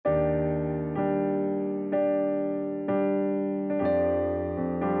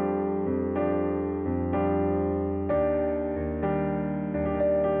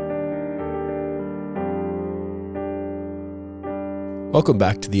Welcome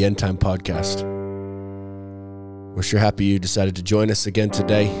back to the End Time Podcast. We're sure happy you decided to join us again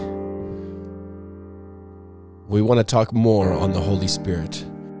today. We want to talk more on the Holy Spirit.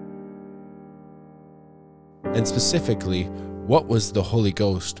 And specifically, what was the Holy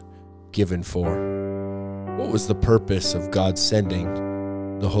Ghost given for? What was the purpose of God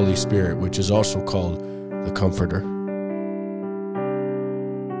sending the Holy Spirit, which is also called the Comforter?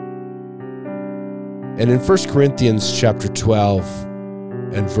 And in 1 Corinthians chapter 12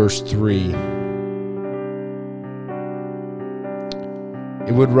 and verse 3,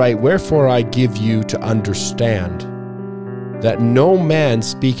 it would write, "Wherefore I give you to understand that no man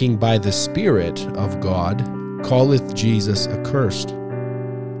speaking by the Spirit of God calleth Jesus accursed,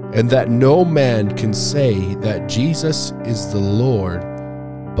 and that no man can say that Jesus is the Lord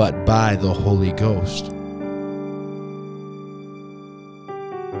but by the Holy Ghost."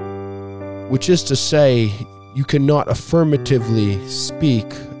 Which is to say, you cannot affirmatively speak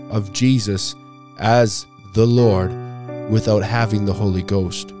of Jesus as the Lord without having the Holy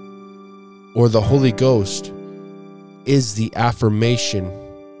Ghost. Or the Holy Ghost is the affirmation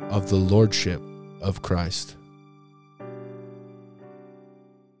of the Lordship of Christ.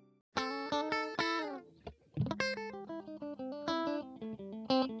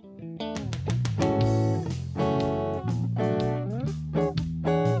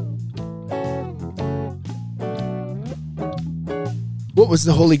 What was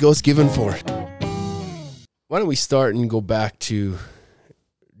the Holy Ghost given for? Why don't we start and go back to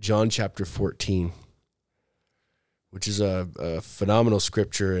John chapter 14, which is a phenomenal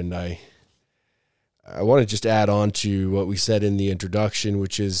scripture, and I want to just add on to what we said in the introduction,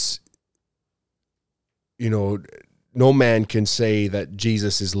 which is, no man can say that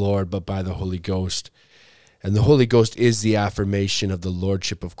Jesus is Lord but by the Holy Ghost. And the Holy Ghost is the affirmation of the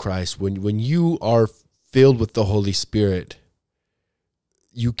Lordship of Christ. When you are filled with the Holy Spirit,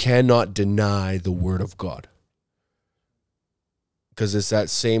 you cannot deny the Word of God. Because it's that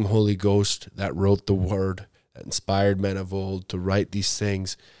same Holy Ghost that wrote the Word, that inspired men of old to write these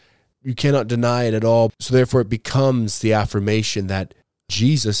things. You cannot deny it at all. So therefore it becomes the affirmation that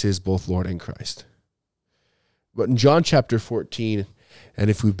Jesus is both Lord and Christ. But in John chapter 14, and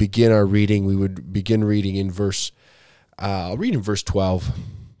if we begin our reading, we would begin reading in I'll read in verse 12.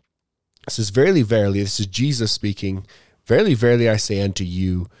 It says, "Verily, verily," this is Jesus speaking, "Verily, verily, I say unto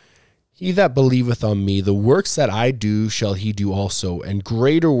you, he that believeth on me, the works that I do shall he do also, and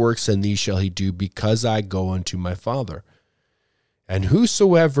greater works than these shall he do, because I go unto my Father. And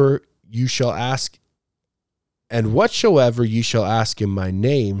whosoever you shall ask, and whatsoever you shall ask in my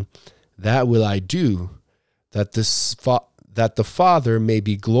name, that will I do, that the Father may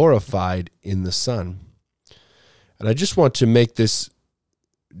be glorified in the Son." And I just want to make this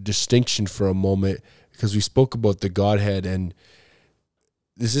distinction for a moment, because we spoke about the Godhead, and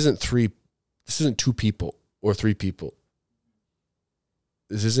this isn't two people or three people.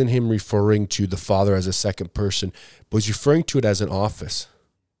 This isn't him referring to the Father as a second person, but he's referring to it as an office.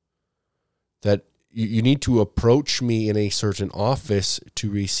 That you need to approach me in a certain office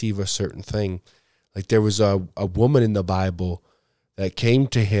to receive a certain thing. Like there was a woman in the Bible that came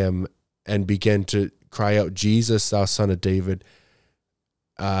to him and began to cry out, "Jesus, thou son of David,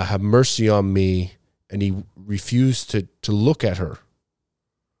 have mercy on me." And he refused to look at her.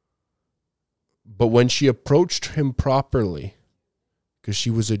 But when she approached him properly, because she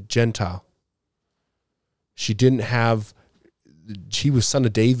was a Gentile, she was son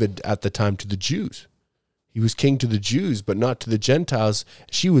of David at the time to the Jews. He was king to the Jews, but not to the Gentiles.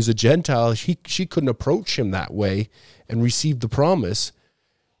 She was a Gentile. She couldn't approach him that way and receive the promise.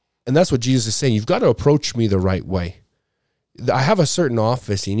 And that's what Jesus is saying. You've got to approach me the right way. I have a certain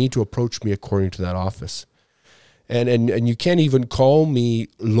office. You need to approach me according to that office. And you can't even call me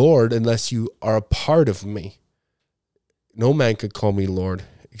Lord unless you are a part of me. No man could call me Lord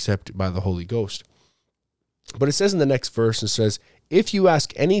except by the Holy Ghost. But it says in the next verse, it says, "If you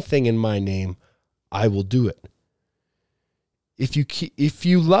ask anything in my name, I will do it. If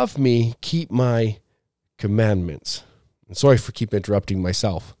you love me, keep my commandments." I'm sorry for keep interrupting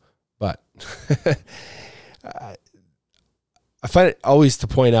myself, but I find it always to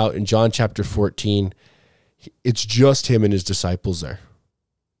point out in John chapter 14, it's just him and his disciples there.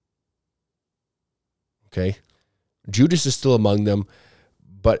 Okay? Judas is still among them,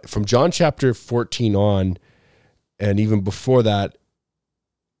 but from John chapter 14 on, and even before that,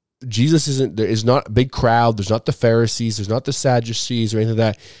 there is not a big crowd. There's not the Pharisees. There's not the Sadducees or anything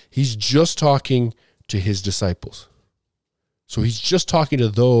like that. He's just talking to his disciples. So he's just talking to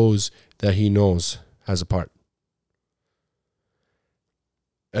those that he knows has a part.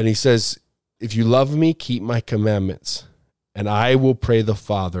 And he says, if you love me, keep my commandments. And I will pray the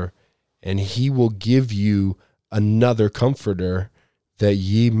Father, and he will give you another comforter, that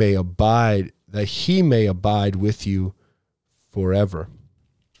he may abide with you forever.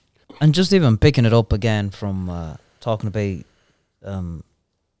 And just even picking it up again from talking about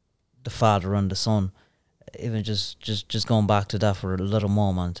the Father and the Son, even just going back to that for a little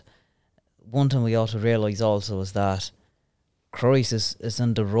moment, one thing we ought to realise also is that Christ is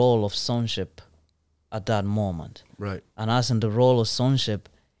in the role of sonship at that moment. Right. And as in the role of sonship,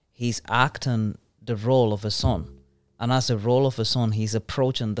 he's acting the role of a son. And as a role of a son, he's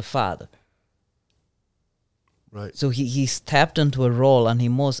approaching the Father. Right. So he stepped into a role, and he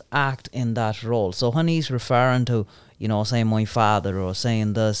must act in that role. So when he's referring to, saying my Father or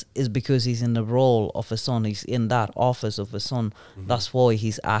saying this, is because he's in the role of a son. He's in that office of a son. Mm-hmm. That's why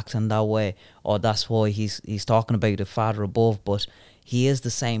he's acting that way, or that's why he's talking about the Father above. But he is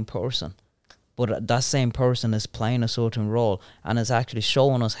the same person. But that same person is playing a certain role, and is actually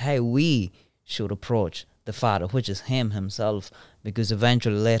showing us how we should approach the Father, which is him himself. Because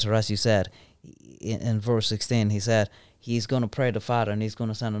eventually later, as you said, in verse 16, he said he's going to pray the Father, and he's going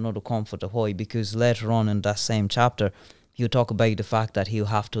to send another comforter. Why? Because later on in that same chapter, he'll talk about the fact that he'll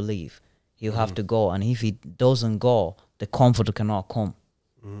have to leave. He'll have to go. And if he doesn't go, the comforter cannot come.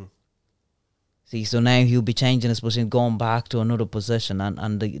 Mm-hmm. See, so now he'll be changing his position, going back to another position,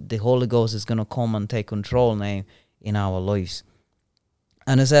 and the Holy Ghost is going to come and take control now in our lives.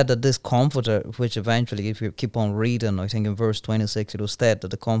 And it said that this comforter, which eventually, if you keep on reading, I think in verse 26, it will state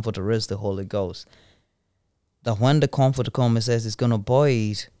that the comforter is the Holy Ghost. That when the comforter comes, it says it's going to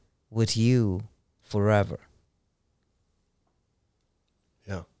abide with you forever.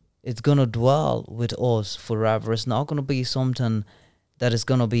 Yeah. It's going to dwell with us forever. It's not going to be something that is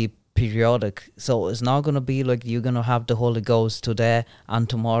going to be periodic. So it's not going to be like you're going to have the Holy Ghost today, and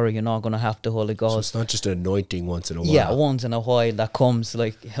tomorrow you're not going to have the Holy Ghost. So it's not just an anointing once in a while. Yeah, once in a while that comes,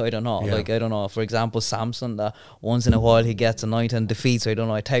 like, I don't know, for example, Samson, that once in a while he gets anointed and defeats,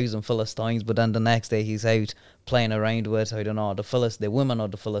 1,000 Philistines, but then the next day he's out playing around with, the women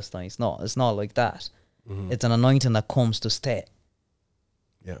of the Philistines. No, it's not like that. Mm-hmm. It's an anointing that comes to stay.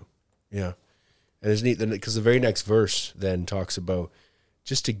 Yeah, yeah. And it's neat because the very next verse then talks about,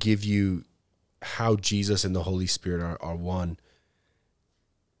 just to give you how Jesus and the Holy Spirit are one.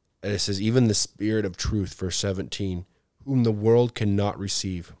 And it says, even the Spirit of truth, verse 17, whom the world cannot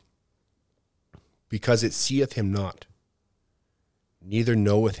receive, because it seeth him not, neither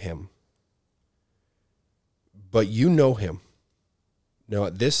knoweth him. But you know him. Now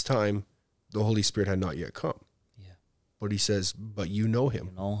at this time, the Holy Spirit had not yet come. Yeah. But he says, but you know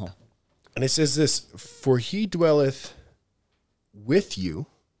him. You know him. And it says this, for he dwelleth with you,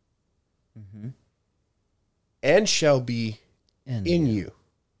 mm-hmm. and shall be in you.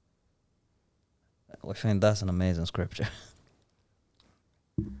 I find that's an amazing scripture.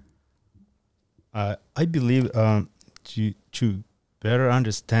 I believe to better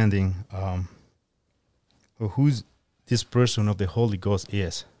understanding who's this person of the Holy Ghost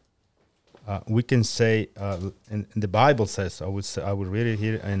is, we can say, and the Bible says, I would read it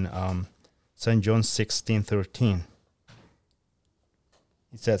here in St. John 16:13.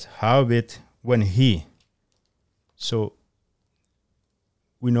 It says, howbeit when he, so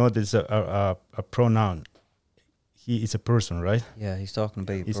we know there's a pronoun. He is a person, right? Yeah, he's talking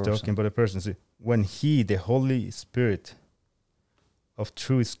about a person. He's talking about a person. So when he, the Holy Spirit of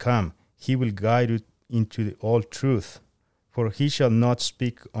truth, come, he will guide you into all truth. For he shall not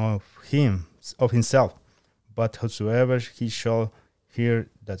speak of himself, but whatsoever he shall hear,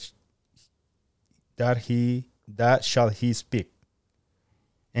 that shall he speak.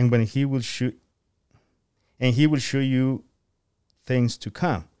 And when he will show you things to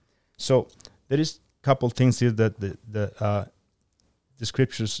come. So there is a couple things here that the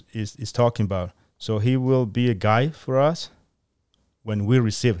scriptures is talking about. So he will be a guide for us when we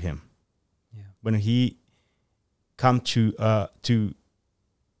receive him. Yeah. When he come to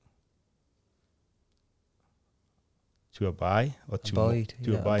abide or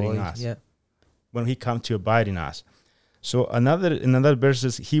to abide in us. Yeah. When he come to abide in us. So another verse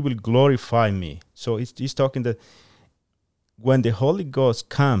says, he will glorify me. So he's talking that when the Holy Ghost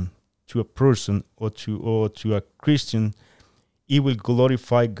come to a person or to a Christian, he will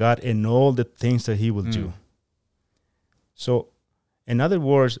glorify God in all the things that he will do. So in other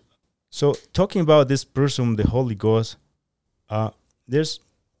words, so talking about this person, the Holy Ghost, there's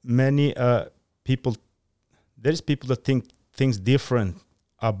many people that think things different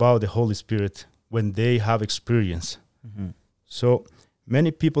about the Holy Spirit when they have experience. Mm-hmm. So many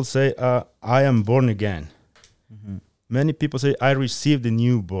people say, I am born again. Mm-hmm. Many people say, I received the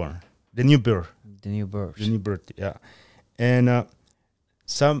new birth, yeah. And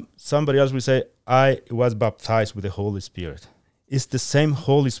somebody else will say, I was baptized with the Holy Spirit. It's the same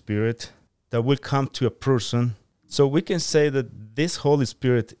Holy Spirit that will come to a person. So we can say that this Holy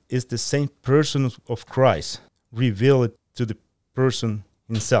Spirit is the same person of Christ, revealed to the person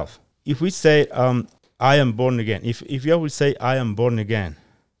himself. If we say, I am born again, if you will say, I am born again,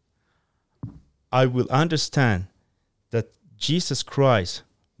 I will understand that Jesus Christ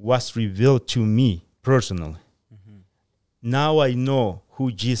was revealed to me personally. Mm-hmm. Now I know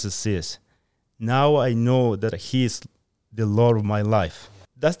who Jesus is. Now I know that he is the Lord of my life.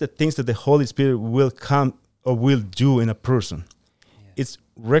 That's the things that the Holy Spirit will come or will do in a person. Yeah. It's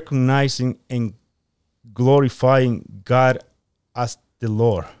recognizing and glorifying God as the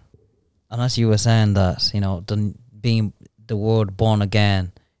Lord. And as you were saying that, being the word born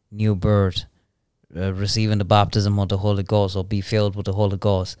again, new birth, receiving the baptism of the Holy Ghost or be filled with the Holy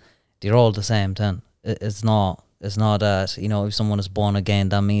Ghost, they're all the same thing. It's not that, if someone is born again,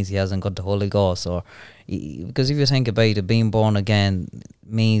 that means he hasn't got the Holy Ghost. Or because if you think about it, being born again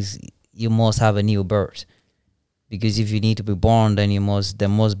means you must have a new birth. Because if you need to be born, then there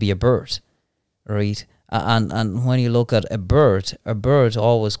must be a birth, right? And when you look at a birth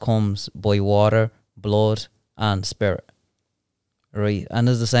always comes by water, blood, and spirit, right? And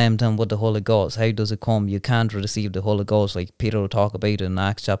it's the same thing with the Holy Ghost. How does it come? You can't receive the Holy Ghost like Peter will talk about in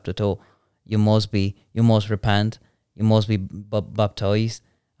Acts chapter 2. You must repent, you must be baptized,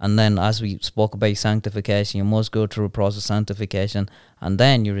 and then as we spoke about sanctification, you must go through a process of sanctification, and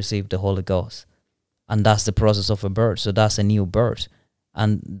then you receive the Holy Ghost. And that's the process of a birth. So that's a new birth.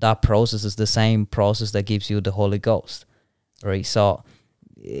 And that process is the same process that gives you the Holy Ghost, right? So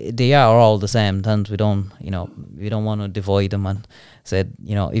they are all the same things. We don't want to divide them and say,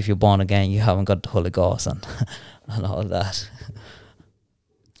 if you're born again, you haven't got the Holy Ghost and all that.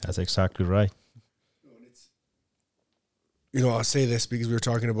 That's exactly right. I'll say this because we were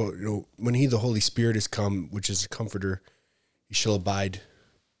talking about, when the Holy Spirit is come, which is a comforter, he shall abide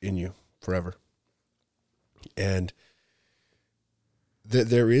in you forever. And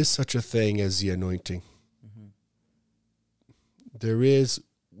there is such a thing as the anointing. Mm-hmm. There is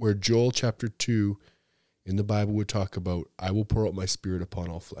where Joel chapter 2 in the Bible would talk about, I will pour out my spirit upon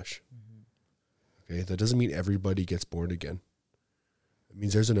all flesh. Mm-hmm. Okay, that doesn't mean everybody gets born again. It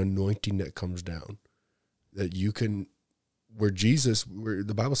means there's an anointing that comes down that you can, where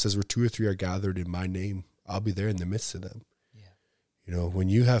the Bible says where 2 or 3 are gathered in my name, I'll be there in the midst of them. Yeah. When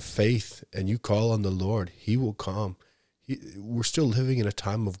you have faith and you call on the Lord, he will come. We're still living in a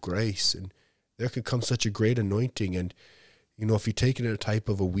time of grace, and there can come such a great anointing. And, if you take it in a type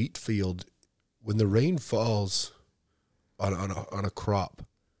of a wheat field, when the rain falls on a crop,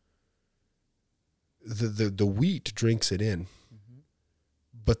 the wheat drinks it in.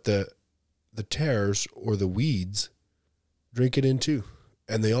 But the tares or the weeds drink it in too,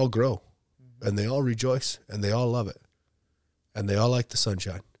 and they all grow, and they all rejoice, and they all love it, and they all like the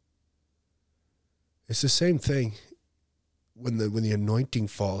sunshine. It's the same thing when the anointing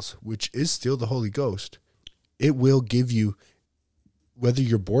falls, which is still the Holy Ghost. It will give you, whether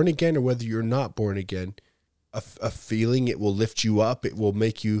you're born again or whether you're not born again, a feeling. It will lift you up. It will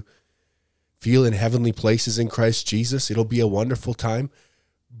make you feel in heavenly places in Christ Jesus. It'll be a wonderful time.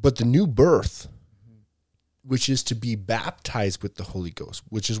 But the new birth, which is to be baptized with the Holy Ghost,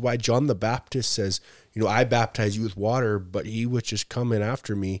 which is why John the Baptist says, I baptize you with water, but he which is coming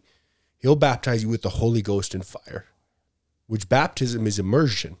after me, he'll baptize you with the Holy Ghost and fire, which baptism is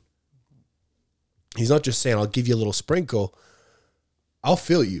immersion. He's not just saying, I'll give you a little sprinkle. I'll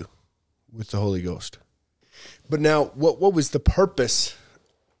fill you with the Holy Ghost. But now, what was the purpose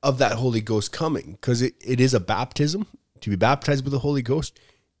of that Holy Ghost coming? Because it is a baptism, to be baptized with the Holy Ghost.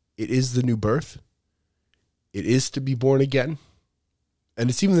 It is the new birth. It is to be born again. And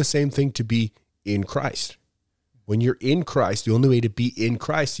it's even the same thing to be in Christ. When you're in Christ, the only way to be in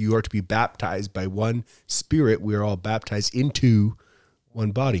Christ, you are to be baptized by one Spirit. We are all baptized into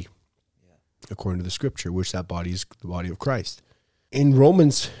one body, according to the Scripture, which that body is the body of Christ. In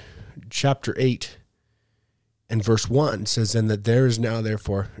Romans chapter 8 and verse 1 says, then that there is now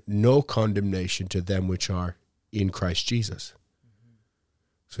therefore no condemnation to them which are in Christ Jesus.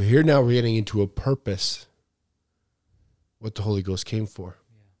 So here now we're getting into a purpose, what the Holy Ghost came for.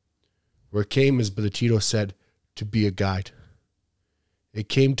 Where it came, as Brother Tito said, to be a guide. It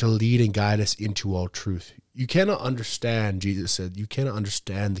came to lead and guide us into all truth. You cannot understand, Jesus said, you cannot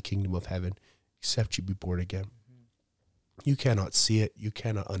understand the kingdom of heaven except you be born again. You cannot see it. You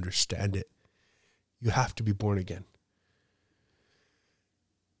cannot understand it. You have to be born again.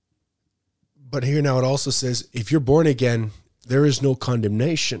 But here now it also says, if you're born again, there is no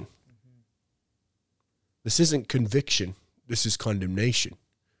condemnation. This isn't conviction. this is condemnation.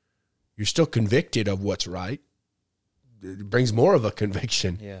 You're still convicted of what's right. It brings more of a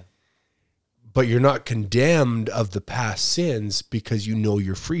conviction. Yeah. But you're not condemned of the past sins because you know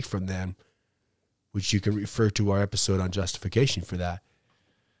you're free from them, which you can refer to our episode on justification for that.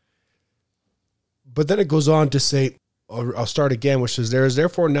 But then it goes on to say, I'll start again, which says, there is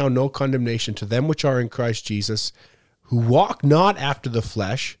therefore now no condemnation to them which are in Christ Jesus, who walk not after the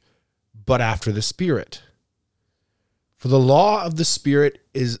flesh, but after the Spirit. For the law of the Spirit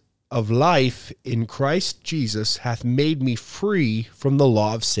is of life in Christ Jesus hath made me free from the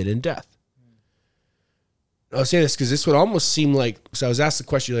law of sin and death. I'll say this because this would almost seem like, so I was asked the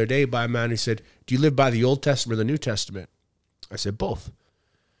question the other day by a man who said, do you live by the Old Testament or the New Testament? I said, both.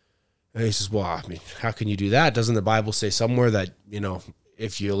 And he says, well, I mean, how can you do that? Doesn't the Bible say somewhere that,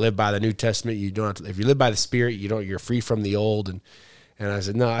 if you live by the New Testament, you don't have to, if you live by the Spirit, you're free from the old. And I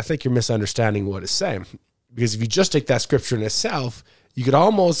said, no, I think you're misunderstanding what it's saying. Because if you just take that scripture in itself, you could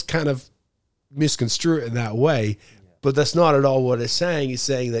almost kind of misconstrue it in that way. But that's not at all what it's saying. It's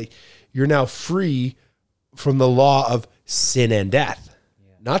saying that you're now free from the law of sin and death,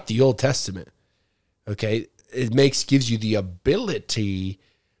 not the Old Testament. Okay. It gives you the ability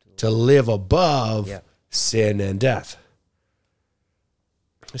to live above sin and death.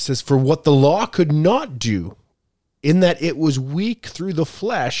 It says, for what the law could not do, in that it was weak through the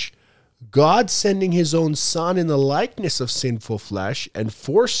flesh, God sending his own Son in the likeness of sinful flesh, and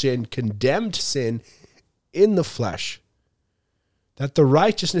for sin condemned sin in the flesh, that the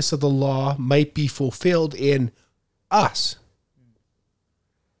righteousness of the law might be fulfilled in us.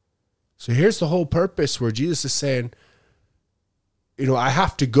 So here's the whole purpose where Jesus is saying, I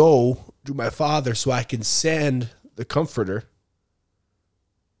have to go to my Father so I can send the Comforter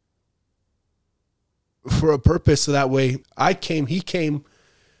for a purpose, so that way he came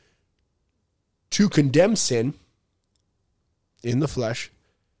to condemn sin in the flesh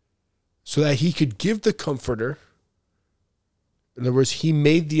so that he could give the Comforter. In other words, he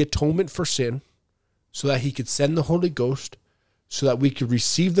made the atonement for sin so that he could send the Holy Ghost, so that we could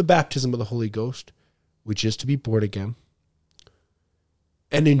receive the baptism of the Holy Ghost, which is to be born again.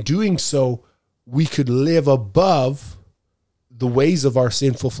 And in doing so, we could live above the ways of our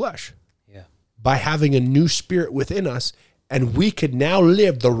sinful flesh by having a new spirit within us, and we could now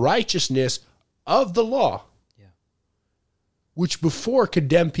live the righteousness of the law, which before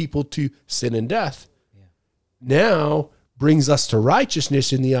condemned people to sin and death, now brings us to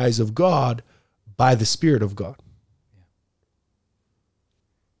righteousness in the eyes of God by the Spirit of God.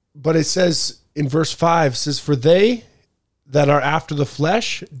 But it says in verse 5, it says, for they that are after the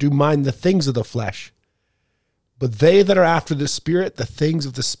flesh do mind the things of the flesh, but they that are after the Spirit, the things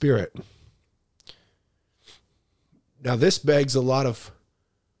of the Spirit. Now this begs a lot of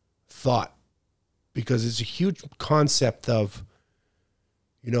thought, because it's a huge concept of,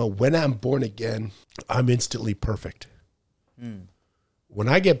 when I'm born again, I'm instantly perfect. When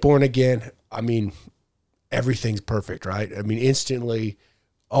I get born again, everything's perfect, right? Instantly,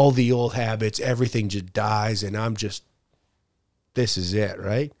 all the old habits, everything just dies, and this is it,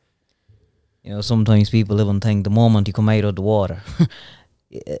 right? Sometimes people even think the moment you come out of the water,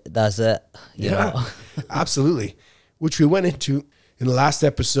 that's it. You know? Absolutely. Which we went into in the last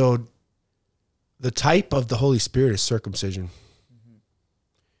episode. The type of the Holy Spirit is circumcision.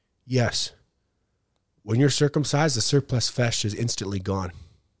 Yes. When you're circumcised, the surplus flesh is instantly gone.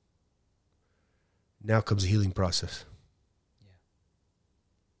 Now comes the healing process.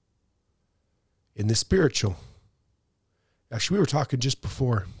 In the spiritual, actually, we were talking just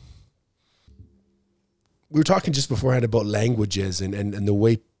beforehand about languages and the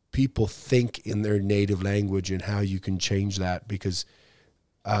way people think in their native language and how you can change that, because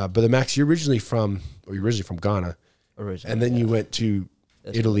Brother Max, you're originally from Ghana. And then you went to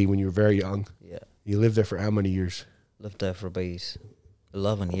Italy when you were very young. Yeah. You lived there for how many years? Lived there for about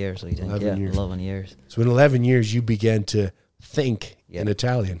 11 years, I think. 11 years. So in 11 years, you began to think in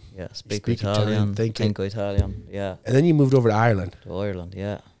Italian. Yeah, speak Italian, think Italian, yeah. And then you moved over to Ireland.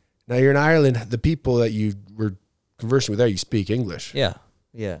 Now you're in Ireland. The people that you were conversing with there, you speak English. Yeah.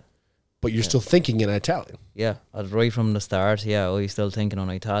 But you're still thinking in Italian. Yeah, right from the start, I was still thinking in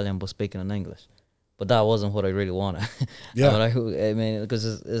Italian but speaking in English. But that wasn't what I really wanted. Yeah. Because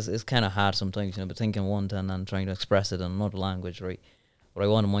it's kind of hard sometimes, but thinking one thing and trying to express it in another language, right? But I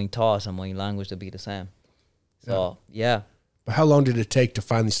wanted my thoughts and my language to be the same. So, yeah. But how long did it take to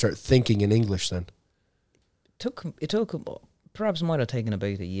finally start thinking in English then? It took perhaps might have taken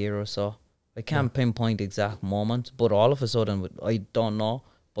about a year or so. I can't pinpoint the exact moment, but all of a sudden, I don't know,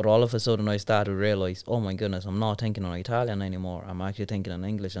 but all of a sudden I started to realise, oh my goodness, I'm not thinking in Italian anymore. I'm actually thinking in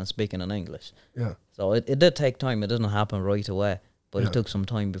English and speaking in English. Yeah. So it did take time. It didn't happen right away, but Yeah. it took some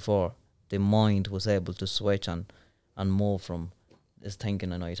time before the mind was able to switch and move from this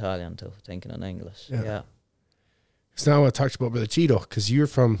thinking in Italian to thinking in English. Yeah. Yeah. So now I want to talk about Brother Cheeto, because you're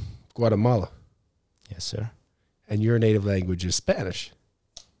from Guatemala Yes, sir. and your native language is Spanish.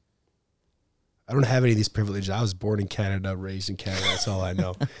 I don't have any of these privileges. I was born in Canada, raised in Canada. That's all I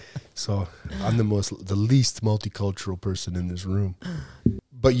know. So I'm the least multicultural person in this room.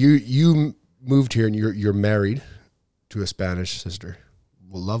 But you moved here and you're married to a Spanish sister,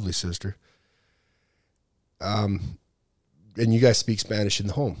 well, lovely sister. And you guys speak Spanish in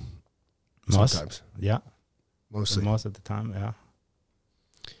the home sometimes, Yeah. mostly. Most of the time, yeah.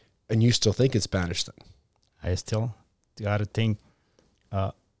 And you still think in Spanish then? I still got to think.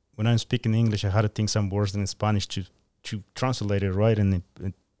 When I'm speaking English, I had to think some words in Spanish to translate it right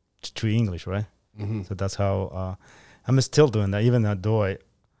to English, right? Mm-hmm. So that's how I'm still doing that, even though I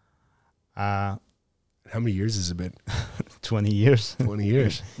How many years has it been? 20 years. 20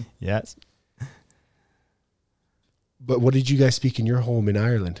 years. Yes. But what did you guys speak in your home in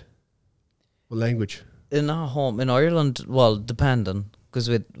Ireland? What language? In our home in Ireland, well, depending, because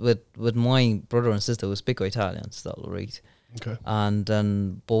with my brother and sister, we speak Italian still, right? Okay. And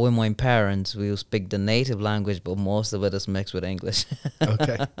then, but with my parents, we speak the native language, but most of it is mixed with English.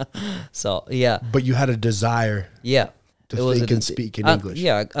 Okay. So yeah, But you had a desire yeah. to It was think a- and speak in and, English.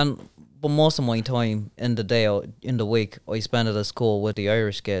 Yeah, but most of my time in the day, or in the week, I spend it at school with the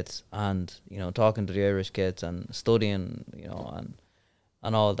Irish kids, and talking to the Irish kids and studying,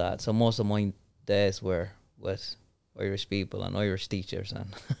 and all that. So most of my days were with Irish people and Irish teachers, and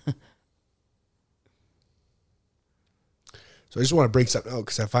So I just want to bring something out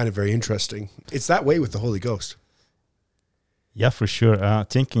because I find it very interesting. It's that way with the Holy Ghost. Yeah, for sure.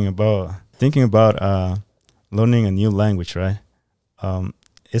 Thinking about learning a new language, right?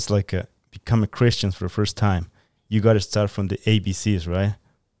 It's like become a Christian for the first time. You got to start from the ABCs, right?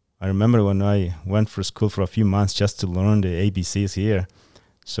 I remember when I went for school for a few months just to learn the ABCs here.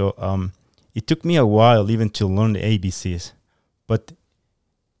 So it took me a while even to learn the ABCs, but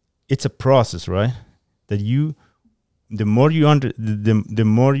it's a process, right? That the more you the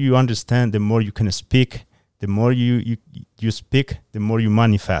more you understand, the more you can speak. The more you speak, the more you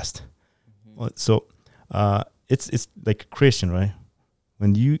manifest. So it's like a Christian, right?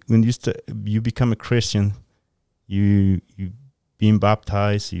 When you become a Christian, you being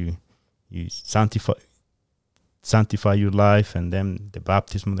baptized, you sanctify your life, and then the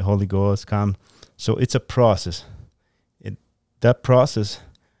baptism of the Holy Ghost come. So it's a process. That process,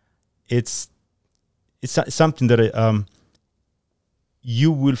 it's something that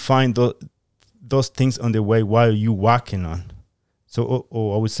you will find those things on the way while you walking on. So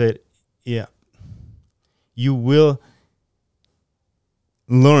I would say, yeah, you will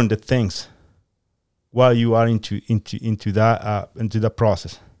learn the things while you are into that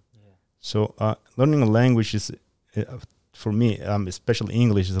process. Yeah. So learning a language is for me, especially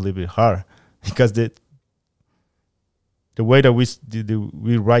English, is a little bit hard because the way that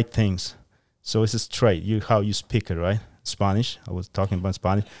we write things. So it's straight. How you speak it, right? Spanish. I was talking about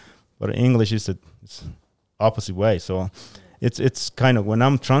Spanish, but English is it's opposite way. So it's kind of when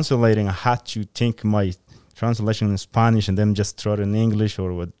I'm translating, I had to think my translation in Spanish and then just throw it in English,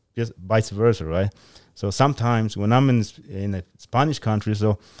 or just vice versa, right? So sometimes when I'm in a Spanish country,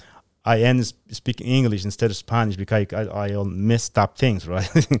 so I end up speaking English instead of Spanish because I messed up things, right?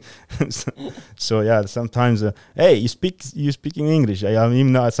 so yeah, sometimes hey, you speaking English. I'm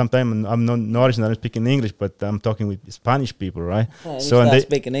even not, sometimes I'm not noticing that I'm speaking English, but I'm talking with Spanish people, right? yeah, so and they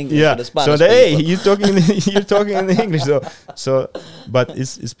speaking English. yeah, with the Spanish so hey, people. you're talking in English. So but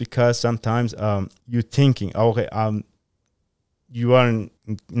it's because sometimes you're thinking, okay, you are in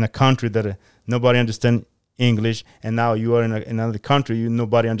a country that nobody understands English, and now you are in another country,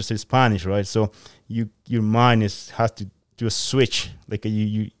 nobody understands Spanish, right? So your mind has to do a switch, like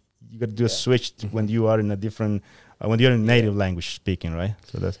you got to do a switch when you are in a different when you're in native language speaking, right?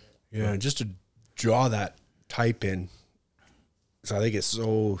 So that's Just to draw that type in. So I think it's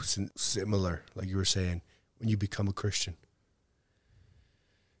so similar, like you were saying, when you become a Christian.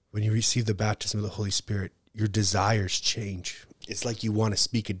 When you receive the baptism of the Holy Spirit, your desires change. It's like you want to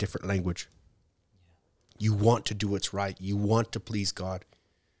speak a different language. You want to do what's right. You want to please God.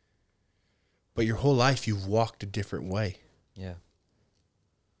 But your whole life, you've walked a different way. Yeah.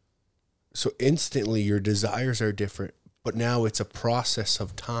 So instantly, your desires are different. But now it's a process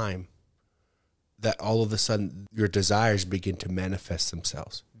of time that all of a sudden your desires begin to manifest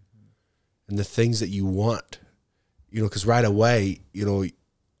themselves. Mm-hmm. And the things that you want, because right away,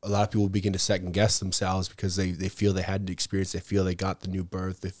 a lot of people begin to second guess themselves because they feel they had the experience. They feel they got the new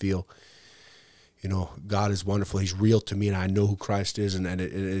birth. They feel, You know, God is wonderful. He's real to me, and I know who Christ is, and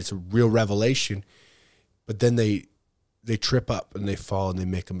it's a real revelation. But then they trip up and they fall and they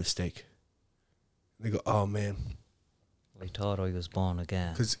make a mistake. They go, oh man, I thought I was born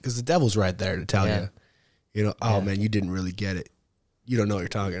again. because the devil's right there to tell Yeah. you know, oh Yeah. man, you didn't really get it. You don't know what you're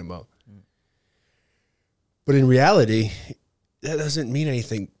talking about. But in reality, that doesn't mean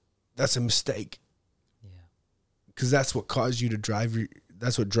anything. That's a mistake. Yeah. Because that's what caused you to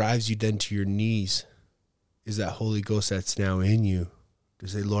that's what drives you then to your knees, is that Holy Ghost that's now in you to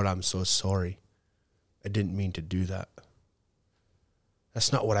say, Lord, I'm so sorry. I didn't mean to do that.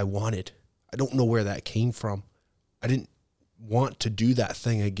 That's not what I wanted. I don't know where that came from. I didn't want to do that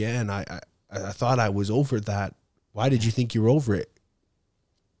thing again. I thought I was over that. Why did you think you were over it?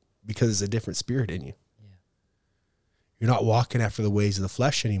 Because it's a different spirit in you. Yeah. You're not walking after the ways of the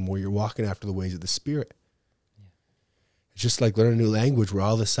flesh anymore. You're walking after the ways of the spirit. Yeah. It's just like learning a new language where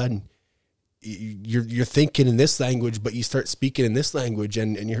all of a sudden you're thinking in this language, but you start speaking in this language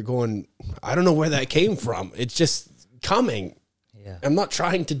and you're going, I don't know where that came from. It's just coming. Yeah. I'm not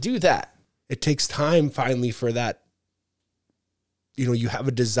trying to do that. It takes time finally for that. You know, you have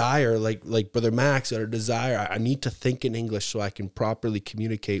a desire like Brother Max, or a desire. I need to think in English so I can properly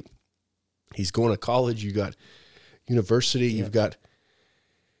communicate. He's going to college. You got university. Yeah. You've got,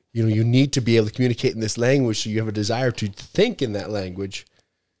 you know, you need to be able to communicate in this language. So you have a desire to think in that language,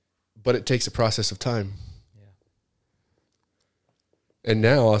 but it takes a process of time. Yeah. And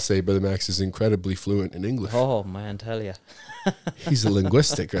now I'll say Brother Max is incredibly fluent in English. Oh man, tell ya. He's a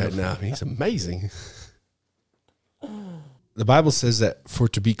linguistic right now. He's amazing. The Bible says that for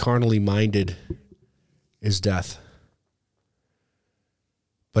to be carnally minded is death,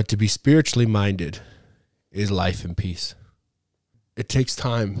 but to be spiritually minded is life and peace. It takes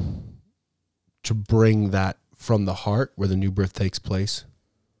time to bring that from the heart, where the new birth takes place,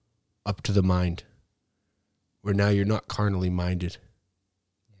 up to the mind, where now you're not carnally minded.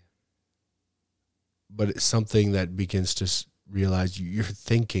 But it's something that begins to realize your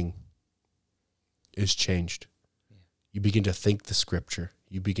thinking is changed. You begin to think the scripture.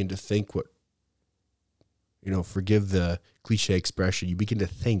 You begin to think what, you know, forgive the cliche expression. You begin to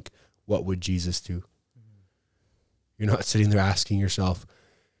think, what would Jesus do? You're not sitting there asking yourself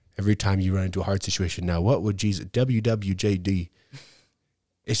every time you run into a hard situation, now, what would Jesus, WWJD?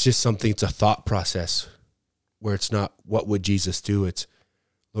 It's just something, it's a thought process where it's not, what would Jesus do? It's,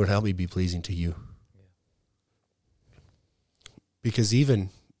 Lord, help me be pleasing to you. Because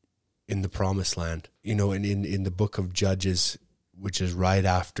even in the promised land, you know, in the book of Judges, which is right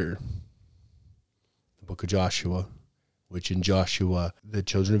after the book of Joshua, which in Joshua, the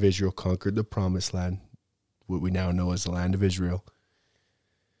children of Israel conquered the promised land, what we now know as the land of Israel.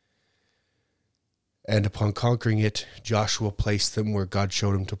 And upon conquering it, Joshua placed them where God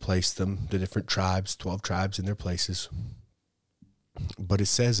showed him to place them, the different tribes, 12 tribes in their places. But it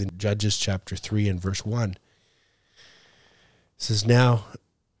says in Judges chapter 3 and verse 1, it says, now,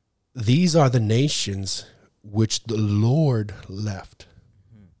 these are the nations which the Lord left.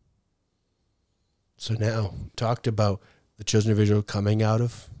 So now, talked about the children of Israel coming out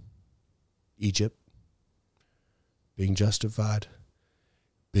of Egypt, being justified,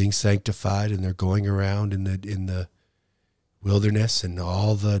 being sanctified, and they're going around in the wilderness, and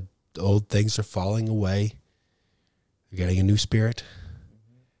all the old things are falling away. They're getting a new spirit.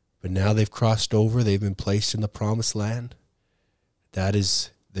 But now they've crossed over. They've been placed in the promised land. That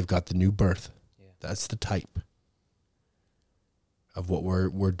is, they've got the new birth. Yeah. That's the type of what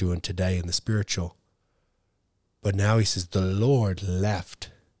we're doing today in the spiritual. But now he says the Lord left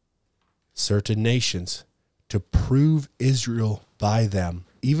certain nations to prove Israel by them,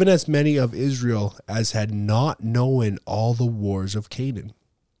 even as many of Israel as had not known all the wars of Canaan.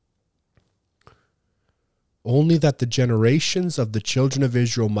 Only that the generations of the children of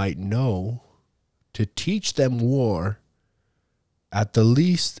Israel might know, to teach them war, at the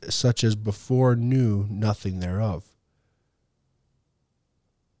least such as before knew nothing thereof.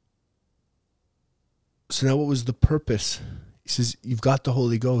 So now what was the purpose? He says, you've got the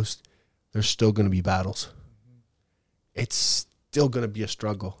Holy Ghost. There's still going to be battles. It's still going to be a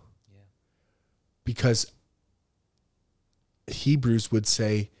struggle. Yeah. Because Hebrews would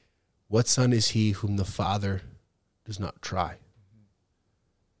say, what son is he whom the Father does not try?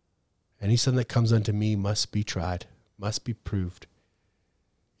 Any son that comes unto me must be tried, must be proved.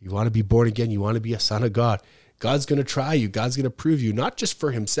 You want to be born again, you want to be a son of God. God's going to try you. God's going to prove you, not just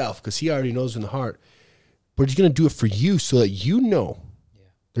for himself, because he already knows in the heart, but he's going to do it for you so that you know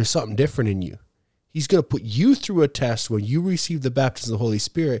there's something different in you. He's going to put you through a test when you receive the baptism of the Holy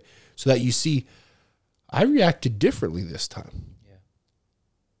Spirit so that you see, I reacted differently this time.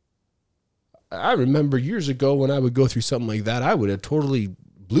 Yeah. I remember years ago when I would go through something like that, I would have totally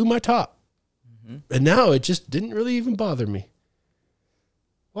blew my top. Mm-hmm. And now it just didn't really even bother me.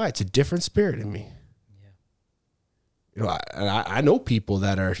 Why? It's a different spirit in me. You know, I know people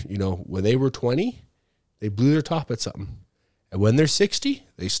that are, you know, when they were 20, they blew their top at something. And when they're 60,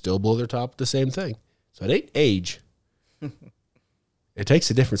 they still blow their top at the same thing. So it ain't age. It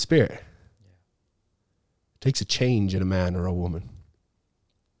takes a different spirit. It takes a change in a man or a woman.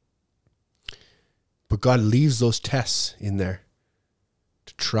 But God leaves those tests in there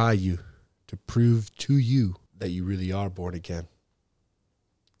to try you, to prove to you that you really are born again.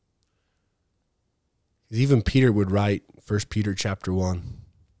 Even Peter would write, 1 Peter chapter 1,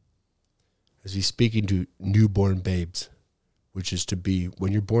 as he's speaking to newborn babes, which is to be,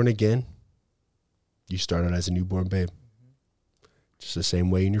 when you're born again, you start out as a newborn babe. Just the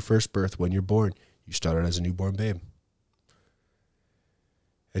same way in your first birth, when you're born, you start out as a newborn babe.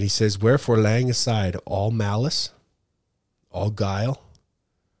 And he says, wherefore laying aside all malice, all guile,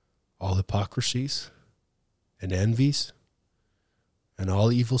 all hypocrisies, and envies, and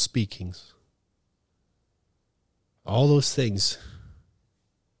all evil speakings, all those things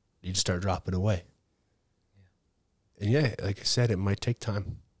need to start dropping away. And yeah, like I said, it might take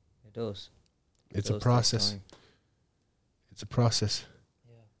time. It does. It's a process. It's a process.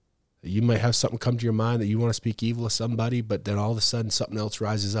 Yeah. You might have something come to your mind that you want to speak evil of somebody, but then all of a sudden something else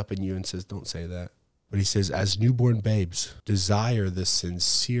rises up in you and says, don't say that. But he says, as newborn babes, desire the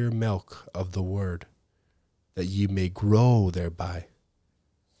sincere milk of the word, that ye may grow thereby.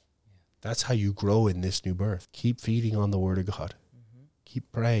 That's how you grow in this new birth. Keep feeding on the word of God. Mm-hmm.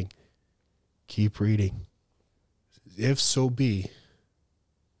 Keep praying. Keep reading. If so be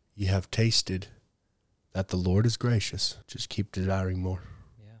ye have tasted that the Lord is gracious, just keep desiring more.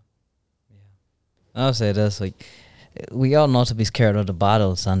 Yeah. I'll say this, like, we ought not to be scared of the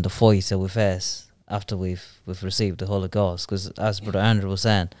battles and the fights that we face after we've received the Holy Ghost, because as Brother Andrew was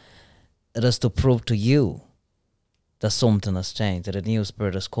saying, it is to prove to you that something has changed, that a new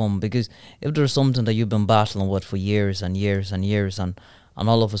spirit has come. Because if there's something that you've been battling with for years and years and years, and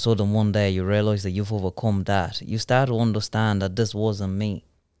all of a sudden one day you realize that you've overcome that, you start to understand that this wasn't me.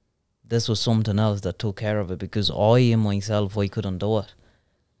 This was something else that took care of it, because I in myself, I couldn't do it.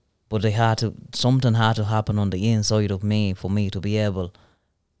 But something had to happen on the inside of me for me to be able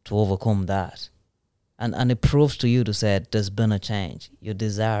to overcome that. And it proves to you to say there's been a change. Your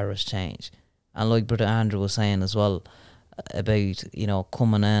desire has changed. And like Brother Andrew was saying as well about, you know,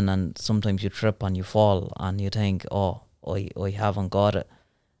 coming in and sometimes you trip and you fall and you think, oh, I haven't got it.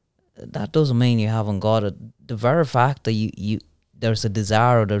 That doesn't mean you haven't got it. The very fact that you there's a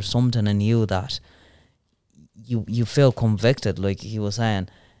desire, there's something in you that you feel convicted, like he was saying,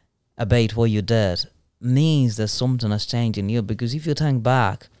 about what you did, means that something has changed in you. Because if you think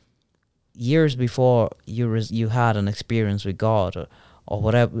back, years before you had an experience with God or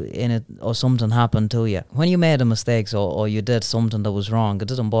whatever in it, or something happened to you, when you made a mistake or you did something that was wrong, it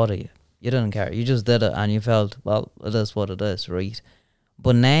didn't bother you. You didn't care. You just did it and you felt, well, it is what it is, right?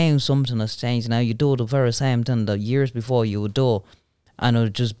 But now something has changed. Now you do the very same thing that years before you would do, and it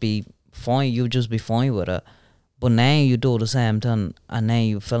would just be fine. You'd just be fine with it. But now you do the same thing, and now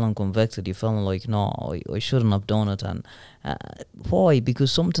you're feeling convicted. You're feeling like, no, I shouldn't have done it. And why?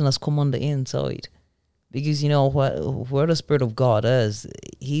 Because something has come on the inside. Because, you know, where the Spirit of God is,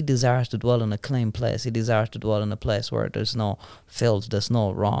 He desires to dwell in a clean place. He desires to dwell in a place where there's no filth, there's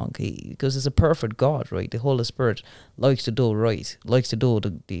no wrong. Because it's a perfect God, right? The Holy Spirit likes to do right, likes to do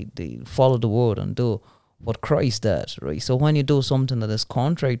the follow the word and do what Christ did, right? So when you do something that is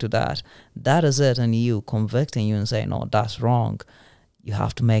contrary to that, that is it, and you convicting you and saying, no, that's wrong. You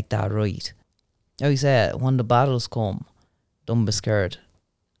have to make that right. Now you say, when the battles come, don't be scared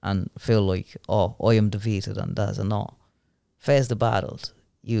and feel like, oh, I am defeated and that's a no. Face the battles.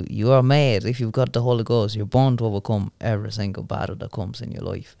 You are made, if you've got the Holy Ghost, you're born to overcome every single battle that comes in your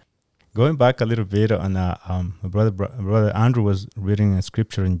life. Going back a little bit on my brother Andrew was reading a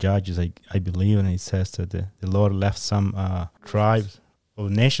scripture in Judges, I believe, and it says that the Lord left some tribes or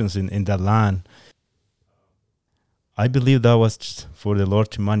nations in that land. I believe that was for the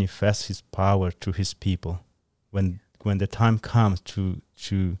Lord to manifest His power to His people. When the time comes to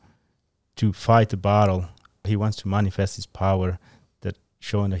fight the battle, He wants to manifest His power, that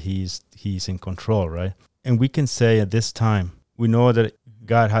showing that He's in control, right? And we can say at this time, we know that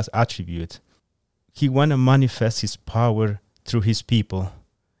God has attributes. He wants to manifest His power through His people.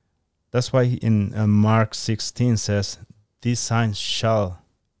 That's why in Mark 16 says, these signs shall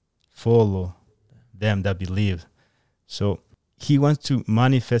follow them that believe. So He wants to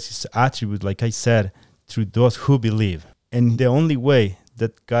manifest His attribute, like I said, through those who believe. And the only way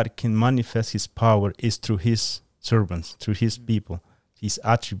that God can manifest his power is through his servants, through his people, his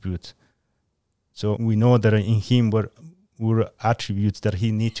attributes. So we know that in him were attributes that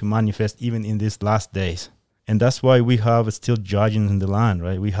he needs to manifest even in these last days. And that's why we have still judging in the land,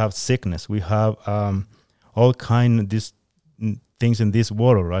 right? We have sickness. We have all kind of these things in this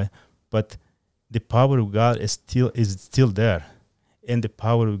world, right? But the power of God is still there. And the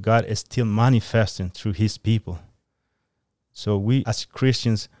power of God is still manifesting through his people. So we as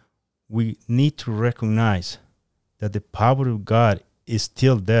Christians, we need to recognize that the power of God is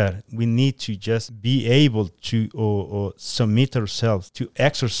still there. We need to just be able to or submit ourselves to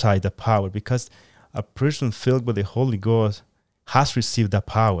exercise the power, because a person filled with the Holy Ghost has received that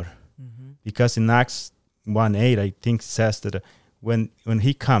power. Mm-hmm. Because in Acts 1:8, I think says that when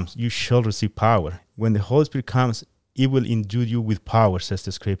he comes, you shall receive power. When the Holy Spirit comes, it will endue you with power, says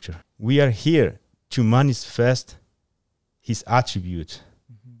the scripture. We are here to manifest his attributes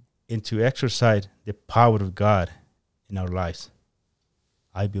and to exercise the power of God in our lives.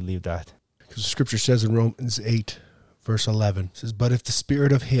 I believe that. Because the scripture says in Romans 8, verse 11, it says, "But if the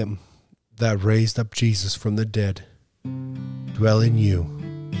spirit of him that raised up Jesus from the dead dwell in you,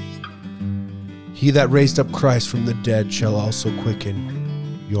 he that raised up Christ from the dead shall also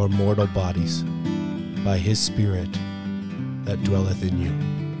quicken your mortal bodies by his Spirit that dwelleth in you."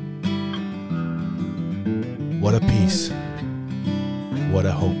 What a peace. What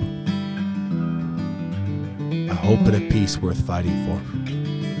a hope. A hope and a peace worth fighting for.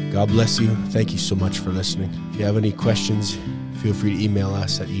 God bless you. Thank you so much for listening. If you have any questions, feel free to email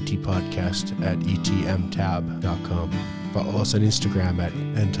us at etpodcast@etmtab.com. Follow us on Instagram at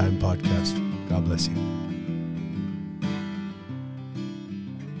endtimepodcast. God bless you.